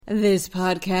This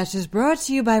podcast is brought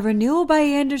to you by Renewal by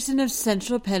Andersen of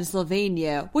Central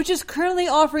Pennsylvania, which is currently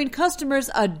offering customers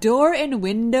a door and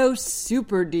window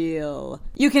super deal.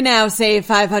 You can now save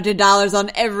 $500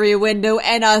 on every window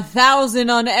and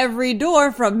 $1,000 on every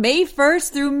door from May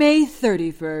 1st through May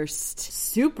 31st.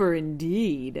 Super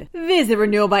indeed. Visit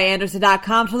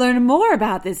renewalbyandersen.com to learn more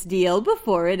about this deal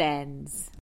before it ends.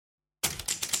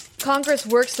 Congress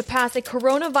works to pass a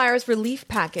coronavirus relief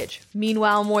package.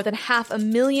 Meanwhile, more than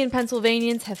 500,000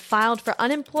 Pennsylvanians have filed for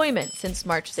unemployment since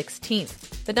March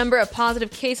 16th. The number of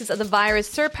positive cases of the virus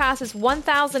surpasses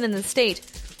 1,000 in the state,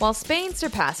 while Spain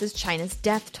surpasses China's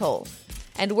death toll.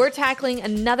 And we're tackling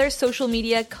another social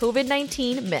media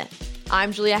COVID-19 myth.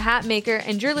 I'm Julia Hatmaker,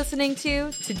 and you're listening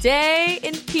to Today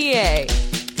in PA.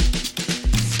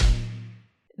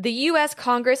 The U.S.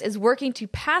 Congress is working to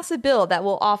pass a bill that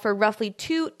will offer roughly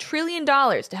 $2 trillion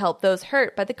to help those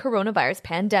hurt by the coronavirus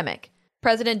pandemic.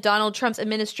 President Donald Trump's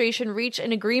administration reached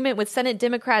an agreement with Senate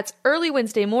Democrats early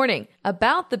Wednesday morning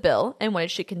about the bill and what it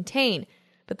should contain.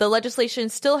 But the legislation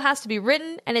still has to be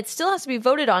written, and it still has to be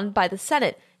voted on by the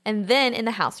Senate and then in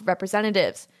the House of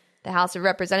Representatives. The House of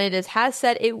Representatives has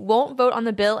said it won't vote on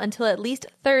the bill until at least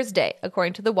Thursday,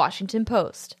 according to the Washington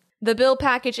Post. The bill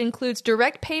package includes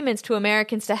direct payments to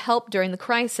Americans to help during the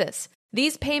crisis.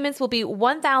 These payments will be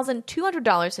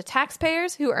 $1,200 to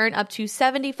taxpayers who earn up to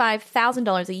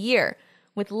 $75,000 a year,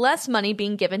 with less money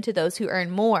being given to those who earn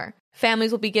more.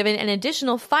 Families will be given an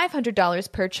additional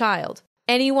 $500 per child.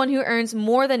 Anyone who earns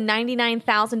more than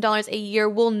 $99,000 a year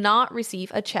will not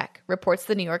receive a check, reports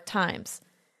the New York Times.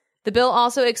 The bill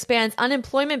also expands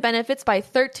unemployment benefits by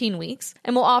 13 weeks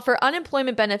and will offer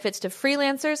unemployment benefits to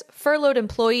freelancers, furloughed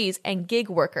employees, and gig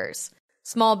workers.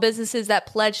 Small businesses that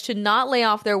pledge to not lay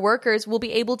off their workers will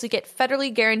be able to get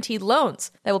federally guaranteed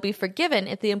loans that will be forgiven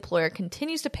if the employer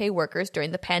continues to pay workers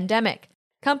during the pandemic.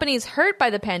 Companies hurt by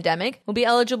the pandemic will be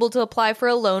eligible to apply for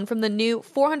a loan from the new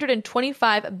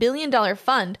 $425 billion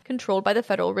fund controlled by the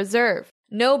Federal Reserve.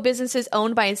 No businesses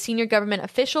owned by a senior government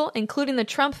official, including the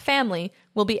Trump family,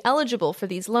 will be eligible for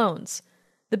these loans.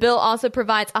 The bill also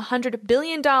provides $100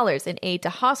 billion in aid to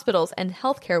hospitals and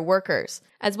healthcare workers,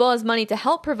 as well as money to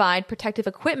help provide protective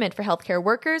equipment for healthcare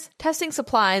workers, testing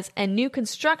supplies, and new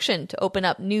construction to open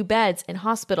up new beds in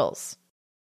hospitals.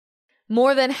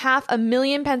 More than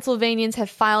 500,000 Pennsylvanians have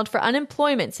filed for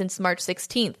unemployment since March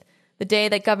 16th, the day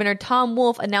that Governor Tom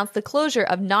Wolf announced the closure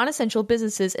of non-essential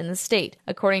businesses in the state,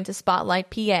 according to Spotlight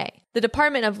PA. The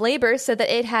Department of Labor said that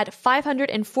it had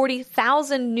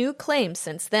 540,000 new claims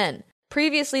since then.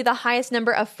 Previously, the highest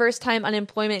number of first-time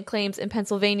unemployment claims in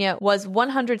Pennsylvania was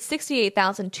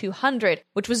 168,200,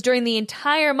 which was during the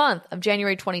entire month of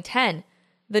January 2010.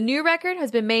 The new record has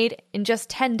been made in just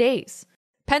 10 days.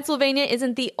 Pennsylvania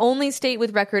isn't the only state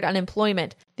with record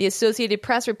unemployment. The Associated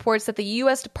Press reports that the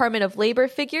U.S. Department of Labor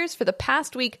figures for the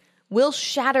past week will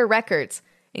shatter records,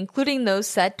 including those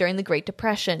set during the Great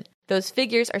Depression. Those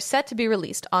figures are set to be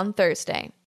released on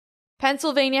Thursday.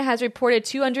 Pennsylvania has reported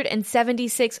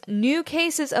 276 new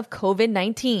cases of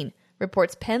COVID-19,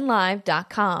 reports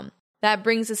PennLive.com. That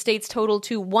brings the state's total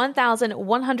to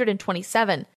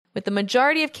 1,127, with the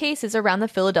majority of cases around the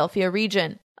Philadelphia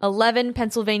region. 11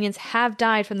 Pennsylvanians have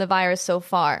died from the virus so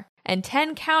far, and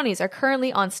 10 counties are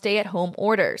currently on stay-at-home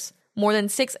orders. More than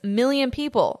 6 million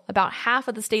people, about half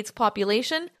of the state's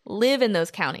population, live in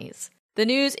those counties. The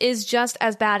news is just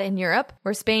as bad in Europe,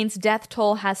 where Spain's death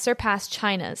toll has surpassed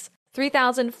China's.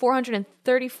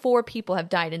 3,434 people have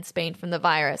died in Spain from the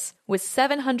virus, with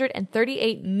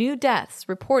 738 new deaths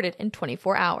reported in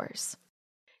 24 hours.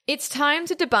 It's time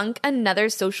to debunk another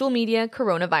social media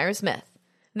coronavirus myth.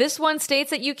 This one states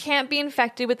that you can't be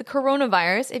infected with the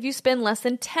coronavirus if you spend less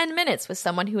than 10 minutes with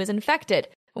someone who is infected.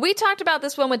 We talked about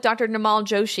this one with Dr. Namal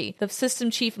Joshi, the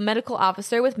System Chief Medical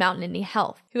Officer with Mount Nittany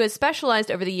Health, who has specialized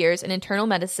over the years in internal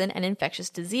medicine and infectious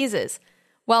diseases.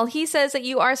 While he says that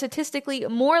you are statistically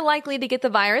more likely to get the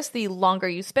virus the longer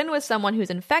you spend with someone who's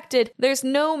infected, there's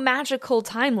no magical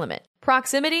time limit.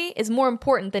 Proximity is more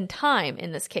important than time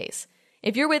in this case.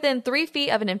 If you're within 3 feet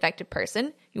of an infected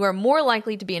person, you are more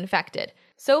likely to be infected.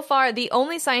 So far, the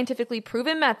only scientifically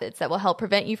proven methods that will help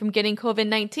prevent you from getting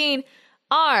COVID-19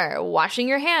 are washing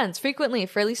your hands frequently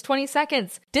for at least 20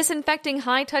 seconds, disinfecting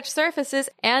high-touch surfaces,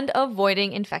 and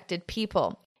avoiding infected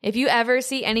people. If you ever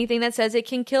see anything that says it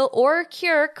can kill or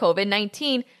cure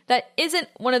COVID-19 that isn't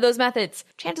one of those methods,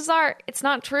 chances are it's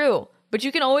not true. But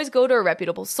you can always go to a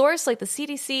reputable source like the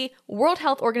CDC, World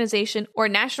Health Organization, or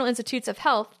National Institutes of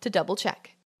Health to double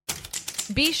check.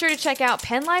 Be sure to check out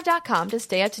PennLive.com to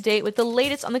stay up to date with the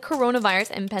latest on the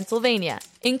coronavirus in Pennsylvania,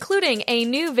 including a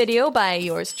new video by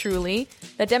yours truly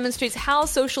that demonstrates how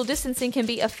social distancing can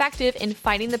be effective in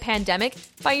fighting the pandemic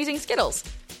by using Skittles,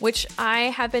 which I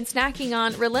have been snacking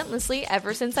on relentlessly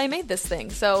ever since I made this thing.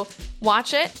 So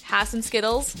watch it, have some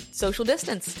Skittles, social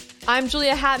distance. I'm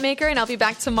Julia Hatmaker, and I'll be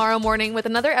back tomorrow morning with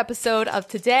another episode of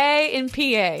Today in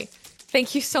PA.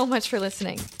 Thank you so much for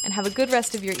listening, and have a good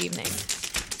rest of your evening.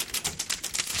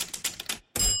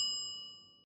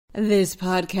 This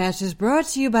podcast is brought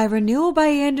to you by Renewal by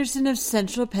Andersen of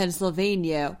Central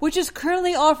Pennsylvania, which is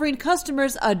currently offering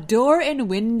customers a door and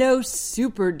window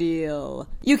super deal.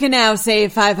 You can now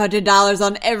save $500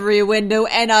 on every window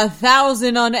and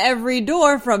 $1,000 on every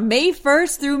door from May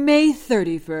 1st through May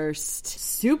 31st.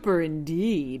 Super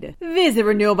indeed. Visit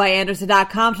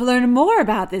renewalbyandersen.com to learn more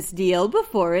about this deal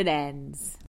before it ends.